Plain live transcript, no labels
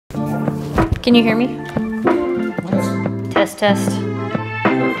Can you hear me? Nice. Test.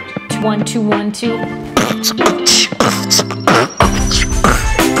 Perfect. 1, 2, 1, 2.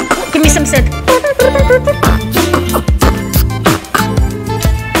 Give me some sip.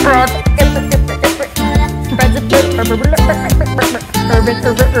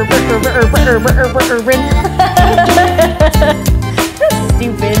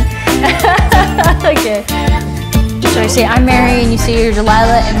 Stupid. Okay. So I say I'm Mary, and you say you're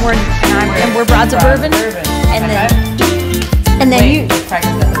Delilah, and we're Broads of Bourbon, and then Wait, you. let's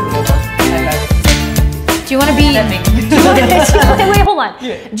practice that. Do you want to be? Wait, hold on.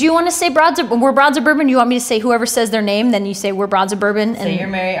 Yeah. Do you want to say we're Broads of Bourbon? Do you want me to say whoever says their name, then you say we're Broads of Bourbon? So you're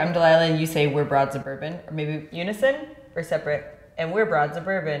Mary, I'm Delilah, and you say we're Broads of Bourbon, or maybe unison or separate, and we're Broads of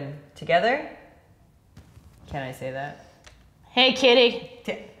Bourbon together. Can I say that? Hey, kitty.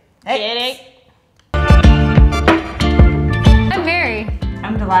 Hey. Kitty. I'm Mary.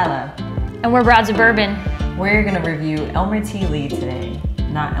 I'm Delilah. And we're Broads of Bourbon. We're gonna review Elmer T. Lee today,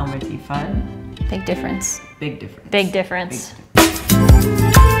 not Elmer T. Fudd. Big difference. Big difference. Big difference.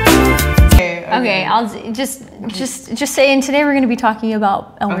 Okay, I'll just saying today we're going to be talking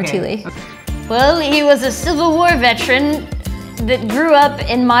about Elmer T. Lee. Okay. Well, he was a Civil War veteran that grew up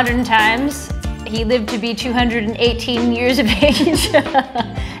in modern times. He lived to be 218 years of age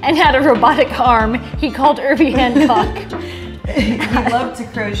and had a robotic arm he called Herbie Hancock. He loved to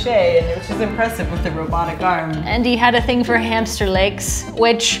crochet, which is impressive with the robotic arm. And he had a thing for hamster legs,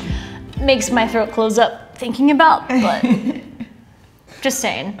 which makes my throat close up thinking about, but just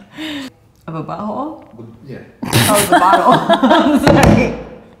saying. Of a butthole? Yeah. Oh, the bottle. I'm sorry.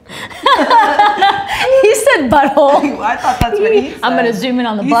 He said butthole. I thought that's what he said. I'm gonna zoom in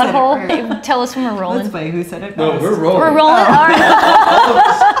on the He said it butthole. first. Tell us when we're rolling. Let's play who said it No, first. we're rolling. We're rolling? Oh. All right.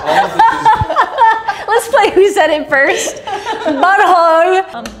 All of this Let's play who said it first.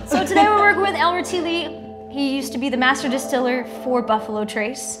 Butthole. So today we're working with Elmer T. Lee. He used to be the master distiller for Buffalo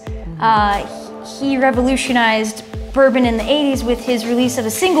Trace. He revolutionized bourbon in the 80s with his release of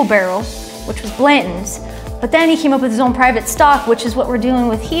a single barrel, which was Blanton's. But then he came up with his own private stock, which is what we're dealing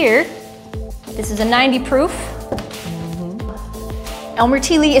with here. This is a 90 proof. Elmer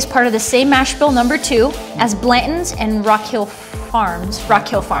T. Lee is part of the same mash bill number 2 as Blanton's and Rock Hill Farms.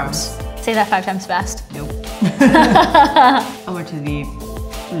 Say that 5 times fast. Nope. Elmer T. Lee.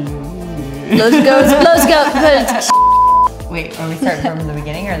 Blows go. Wait, are we starting from the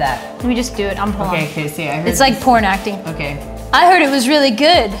beginning or that? Let me just do it. Hold on. Okay, see, I heard It's like porn acting. Okay. I heard it was really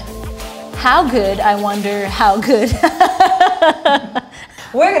good. How good? I wonder how good.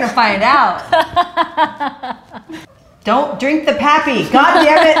 We're gonna find out. Don't drink the pappy. God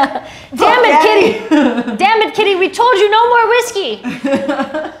damn it. Damn it, Kitty. Damn it, Kitty. We told you no more whiskey.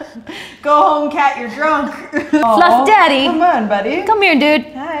 Go home, cat. You're drunk. Fluff Daddy. Come on, buddy. Come here,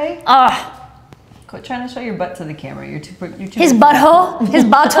 dude. Hi. Quit trying to show your butt to the camera. You're too. His butthole. His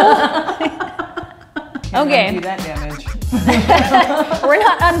butthole. Okay. Do that damage. We're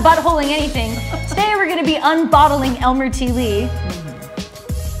not unbuttholing anything. Today we're going to be unbottling Elmer T. Lee.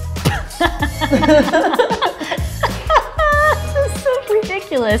 This is so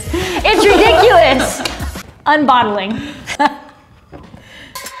ridiculous. It's ridiculous. Unbottling.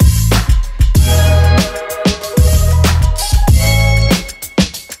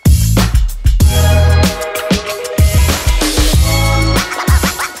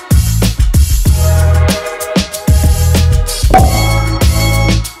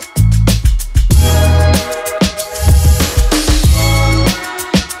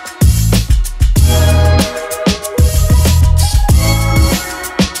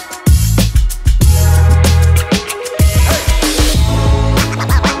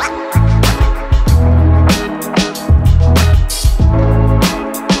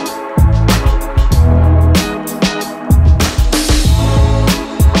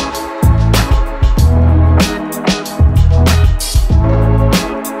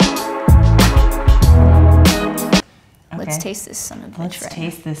 Let's taste this son of a bitch. Let's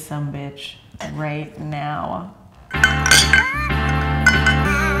taste this sumbitch right now.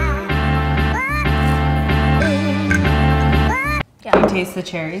 Yeah. You taste the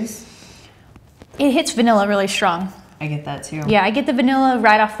cherries? It hits vanilla really strong. I get that too. Yeah, I get the vanilla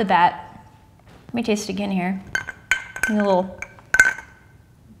right off the bat. Let me taste it again here. A little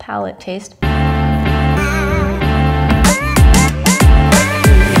palate taste.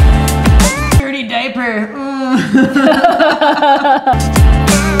 Dirty diaper.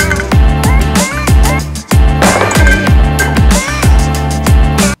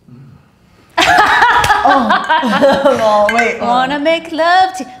 Oh, wait. Wanna make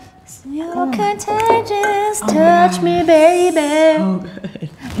love to you're contagious. Touch me, baby. So good.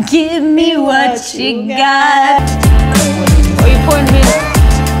 Give me what you got. Oh, you pouring me.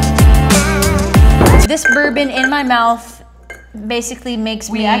 This bourbon in my mouth basically makes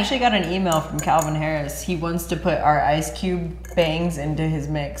me. We actually got an email from Calvin Harris. He wants to put our Ice Cube bangs into his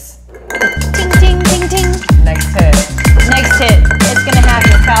mix. Ting, ting, ting, ting. Next hit. Next hit. It's gonna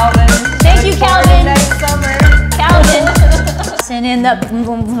happen. Calvin. Thank you, look forward to Calvin. Next summer. Calvin. Send in the ting,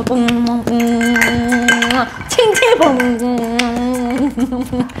 ting, ting, ting.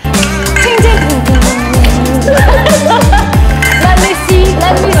 Let me see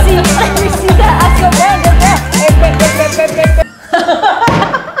that. I feel bad.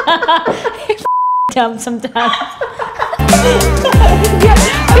 Dumb sometimes.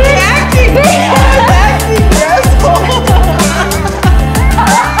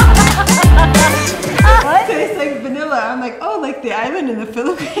 What? Tastes like vanilla. I'm like, oh, like the island in the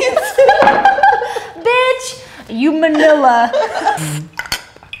Philippines. Bitch, you Manila.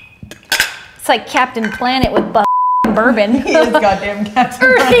 It's like Captain Planet with bourbon. He is goddamn Captain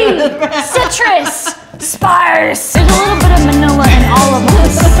Earthy, citrus, sparse. There's a little bit of Manila in all of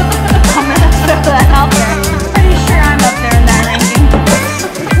us. I'm gonna throw that out there. Pretty sure I'm up there in that ranking.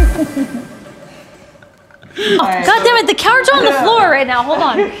 Right, God damn it, the cards are on the floor right now. Hold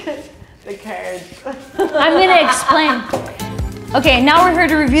on. the cards. I'm gonna explain. Okay, now we're here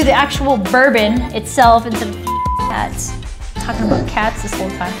to review the actual bourbon itself instead of cats. Talking about cats this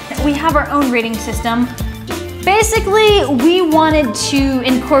whole time. We have our own rating system. Basically, we wanted to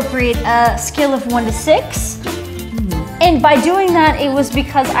incorporate a scale of 1 to 6. And by doing that, it was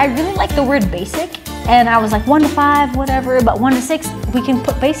because I really like the word basic. And I was like 1 to 5, whatever, but 1 to 6, we can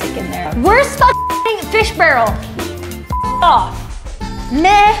put basic in there. Worst fucking fish barrel. Off.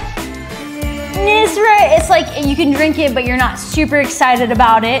 Meh. It's right. It's like you can drink it, but you're not super excited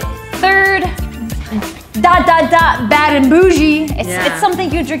about it. Third, ... bad and bougie. It's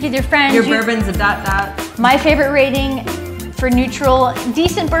something you drink with your friends. Your bourbon's a ... My favorite rating for neutral,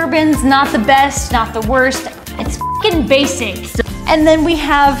 decent bourbons, not the best, not the worst. It's fucking basic. And then we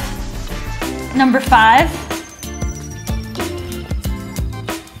have number 5.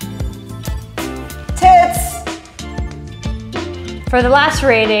 Tits! For the last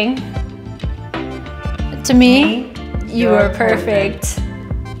rating, to me, you are perfect.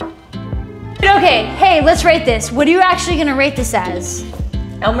 Okay, hey, let's rate this. What are you actually gonna rate this as?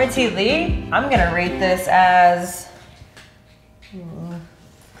 Elmer T. Lee, I'm gonna rate this as...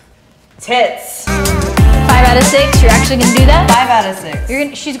 tits. 5 out of 6, you're actually gonna do that? 5 out of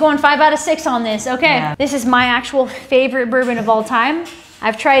 6. She's going 5 out of 6 on this, okay. Yeah. This is my actual favorite bourbon of all time.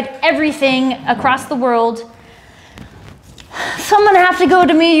 I've tried everything across the world. So I'm gonna have to go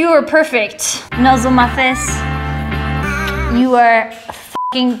to me, you are perfect. Nuzzle my face. You are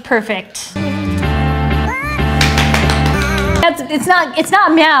fucking perfect. It's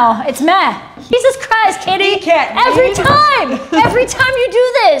not meow, it's meh. Jesus Christ, Kitty. Every time you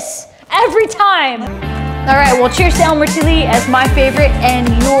do this. Every time. All right, well, cheers to Elmer T. Lee as my favorite and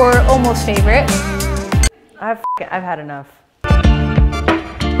your almost favorite. I've had enough.